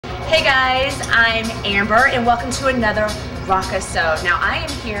Hey guys, I'm Amber and welcome to another Rock-a-So. Now I am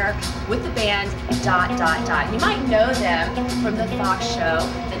here with the band ... You might know them from the Fox show,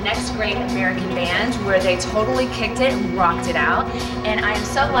 The Next Great American Band, where they totally kicked it and rocked it out. And I am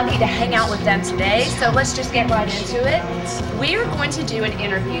so lucky to hang out with them today, so let's just get right into it. We are going to do an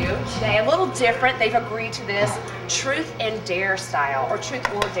interview today, a little different. They've agreed to this truth and dare style, or truth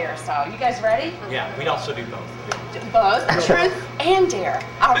or dare style. You guys ready? Yeah, we also do both. Both? Truth and dare.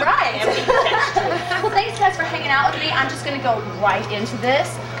 All right. Well, thanks guys for hanging out with me. I'm just going to go right into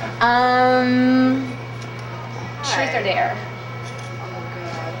this. Truth or dare? Oh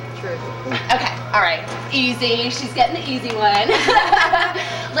god, truth. Okay, all right. Easy. She's getting the easy one.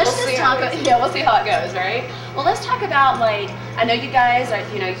 Let's just talk about, yeah, we'll see how it goes, right? Well, let's talk about, like, I know you guys are,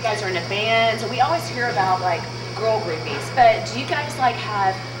 you guys are in a band, and we always hear about, like, girl groupies, but do you guys, like,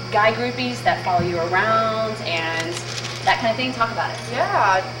 have guy groupies that follow you around and that kind of thing? Talk about it.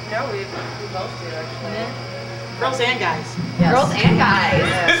 Yeah, no, we both do actually. Mm-hmm. Girls and guys. Yes. Girls and guys.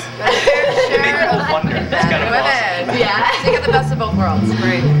 Yes. Share of Wonder. That's kind of women. awesome. Yeah. They get the best of both worlds.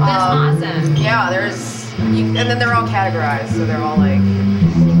 Great. That's awesome. Yeah, and then they're all categorized, so they're all like,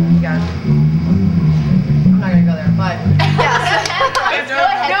 you got, I'm not gonna go there, but yes. Go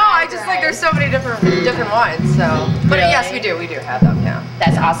ahead. No, I just like there's so many different ones. So, but Really? yes, we do have them. Yeah.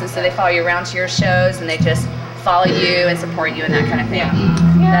 That's awesome. So they follow you around to your shows and they just follow you and support you and that kind of thing.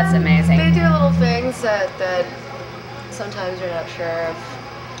 Yeah. That's amazing. They do little things that sometimes you're not sure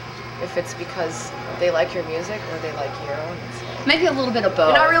if it's because they like your music or they like you. Maybe a little bit of both.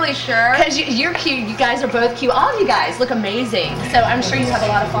 You're not really sure. Because you're cute. You guys are both cute. All of you guys look amazing. So I'm sure you have a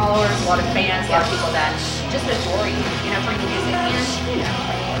lot of followers, a lot of fans, a lot of people that just adore you, for your music and,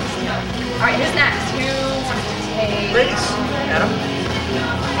 All right, who's next? Who wants to take? Ladies, Adam.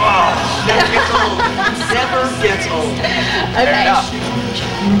 Oh, never gets old. Never gets old. Okay. Fair enough.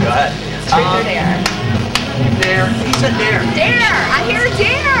 Go ahead. Truth or dare? Dare. He said dare. Dare! I hear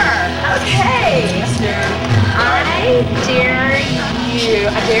dare! Okay. I dare you.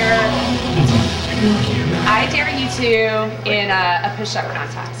 I dare you two in a push-up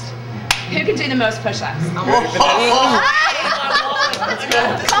contest. Who can do the most push-ups? Come on,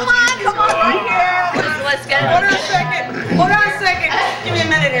 right here. Let's get it. Hold on a second. Give me a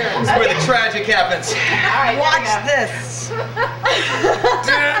minute here. This is where the tragic happens. All right, Watch this. I'm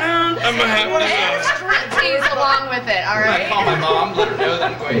gonna have to Striptease along with it, all I'm gonna right? call my mom, let her know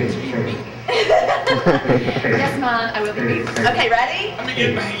that I'm going to be beaten. Yes, Mom, I will be beaten. Okay, ready? I'm gonna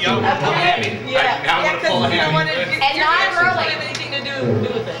get my I'm happy. Now I'm gonna pull a hammy. And not don't early. have anything to do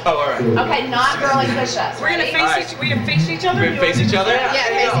with it. Oh, alright. Okay, not girly push-ups. We're gonna Ready? face each other. We're gonna face each other? Yeah,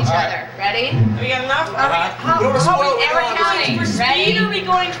 face each other. Ready? We got enough? We don't How spoil are we And we're counting. for speed Ready? or are we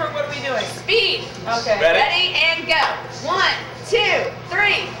going for what are we doing? Speed. Okay. Ready and go. 1, 2,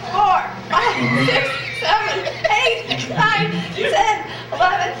 3, 4, 5, 6, 7, 8, 9, 10,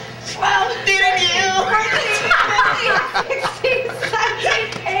 11, 12, 13, 14, 15, 16,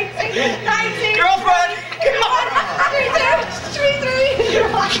 17, 18, 19. Girlfriend! Come on. 3, 2, 3, 3.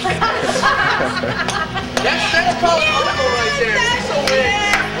 That's called political right there. That's so big.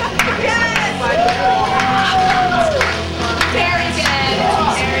 Yes. Very good.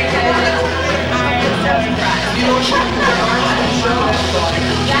 Very good. I'm so impressed.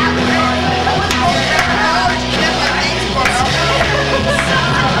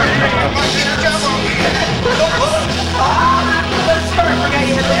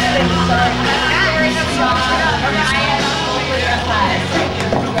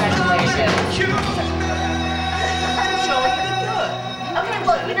 Okay,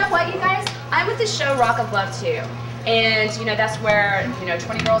 well, you know what, you guys? I'm with the show Rock of Love too. And, that's where,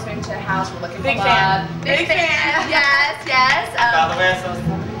 20 girls move into a house, we're looking Big for fan. love. Big fan. Yes, yes. By the way, I saw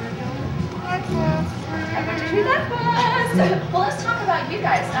I wonder who that was. Well, let's talk about you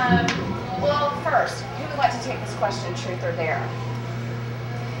guys. Well, first, who would like to take this question, truth or dare?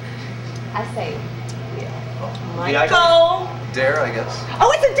 I say you. Michael. Dare, I guess.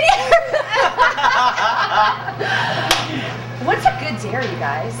 Oh, it's a dare! What's a good dare, you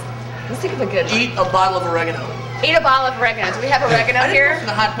guys? Let's think of a good one. Eat a bottle of oregano. Eat a bottle of oregano. Do we have oregano here?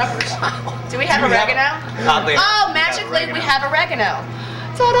 The hot peppers. Do we have oregano? Oddly enough, Oh, we magically have we oregano. have oregano.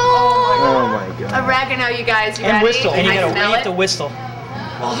 Ta-da! Oh my god. Oregano, you guys. You And ready? whistle. And you Can I gotta smell have it? to whistle.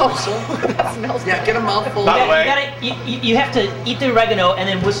 That smells Yeah, get a mouthful. By the way, You have to eat the oregano and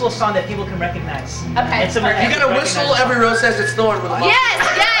then whistle a song that people can recognize. Okay, And someone perfect. You gotta whistle every rose has its thorn with a mouthful. Yes.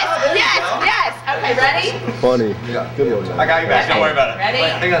 Okay, ready? Funny. Yeah. Good one, I man. got you back. Don't worry about it. Ready?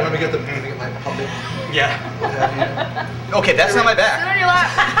 Hang on, let me get my puppet. Yeah. Okay, that's not my Sit back. on your lap.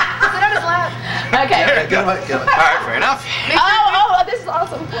 Sit on on his lap. Okay. Get him. All right, fair enough. Oh, this is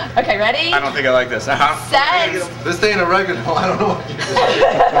awesome. Okay, ready? I don't think I like this. Set. This ain't oregano. I don't know what you're doing.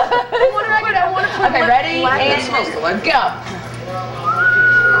 I want oregano. I want to put Okay, ready? And go.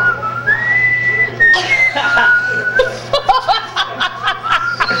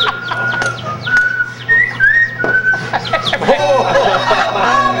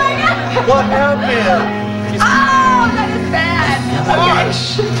 What happened? Oh, that is bad. Okay.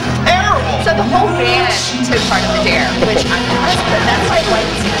 Terrible. So the whole band took part of the dare, which I'm impressed with. That's like what.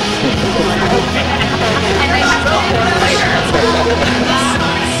 And they have to do it later.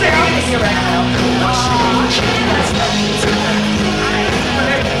 Sarah, the oregano.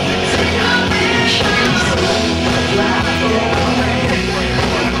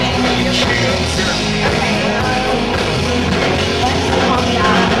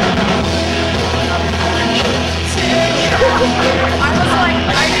 I was like,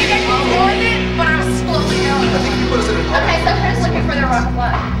 I think I can hold it, but I was slowly going. Okay, so who's looking for their rock of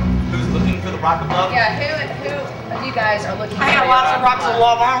love? Who's looking for the rock of love? Yeah, who of you guys are looking for I got lots of rocks of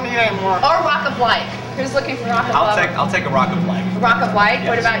love. I don't need any more. Or rock of light? Who's looking for rock of love? I'll take a rock of life. Rock of light?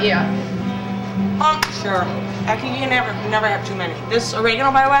 What about you? Sure. You never have too many. This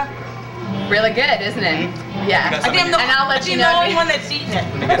oregano, by the way, Really good, isn't it? Yeah. You got I think I'm the, And I'll let you know the if only you- one that's eaten it.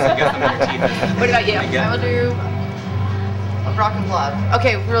 I guess I'm gonna keep it. What about you? I will do a rock of love.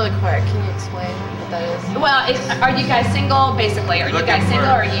 Okay, really quick. Can you explain what that is? Well, are you guys single? Basically, are you guys Looking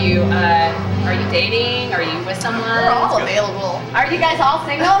single? for- Are you dating? Are you with someone? We're all available. Are you guys all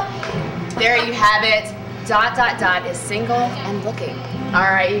single? There you have it. ... is single and looking.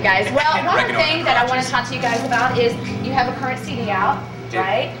 All right, you guys. Well, one other thing that I want to talk to you guys about is you have a current CD out,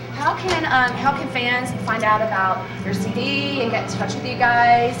 right? How can fans find out about your CD and get in touch with you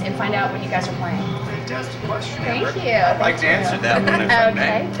guys and find out when you guys are playing? Fantastic question. Thank Amber. you. I'd like to answer that one if I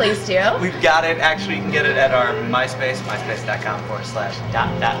may. Okay, please do. We've got it. Actually, you can get it at our MySpace, myspace.com/...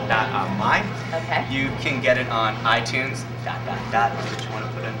 Okay. You can get it on iTunes, ... which you want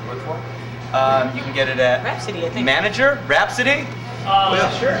to put in to look for. You can get it at Rhapsody, I think. Manager, Rhapsody.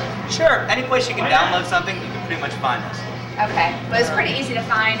 Sure. Sure, any place you can download something, you can pretty much find us. Okay, well, it's pretty easy to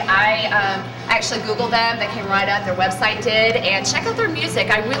find. I actually Googled them. They came right up. Their website did. And check out their music.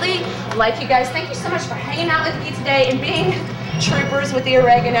 I really like you guys. Thank you so much for hanging out with me today and being troopers with the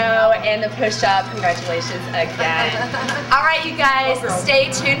oregano and the push-up. Congratulations again. All right, you guys,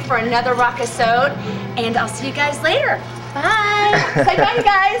 stay tuned for another rock-a-sode, and I'll see you guys later. Bye. Say bye, you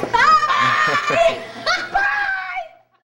guys. Bye.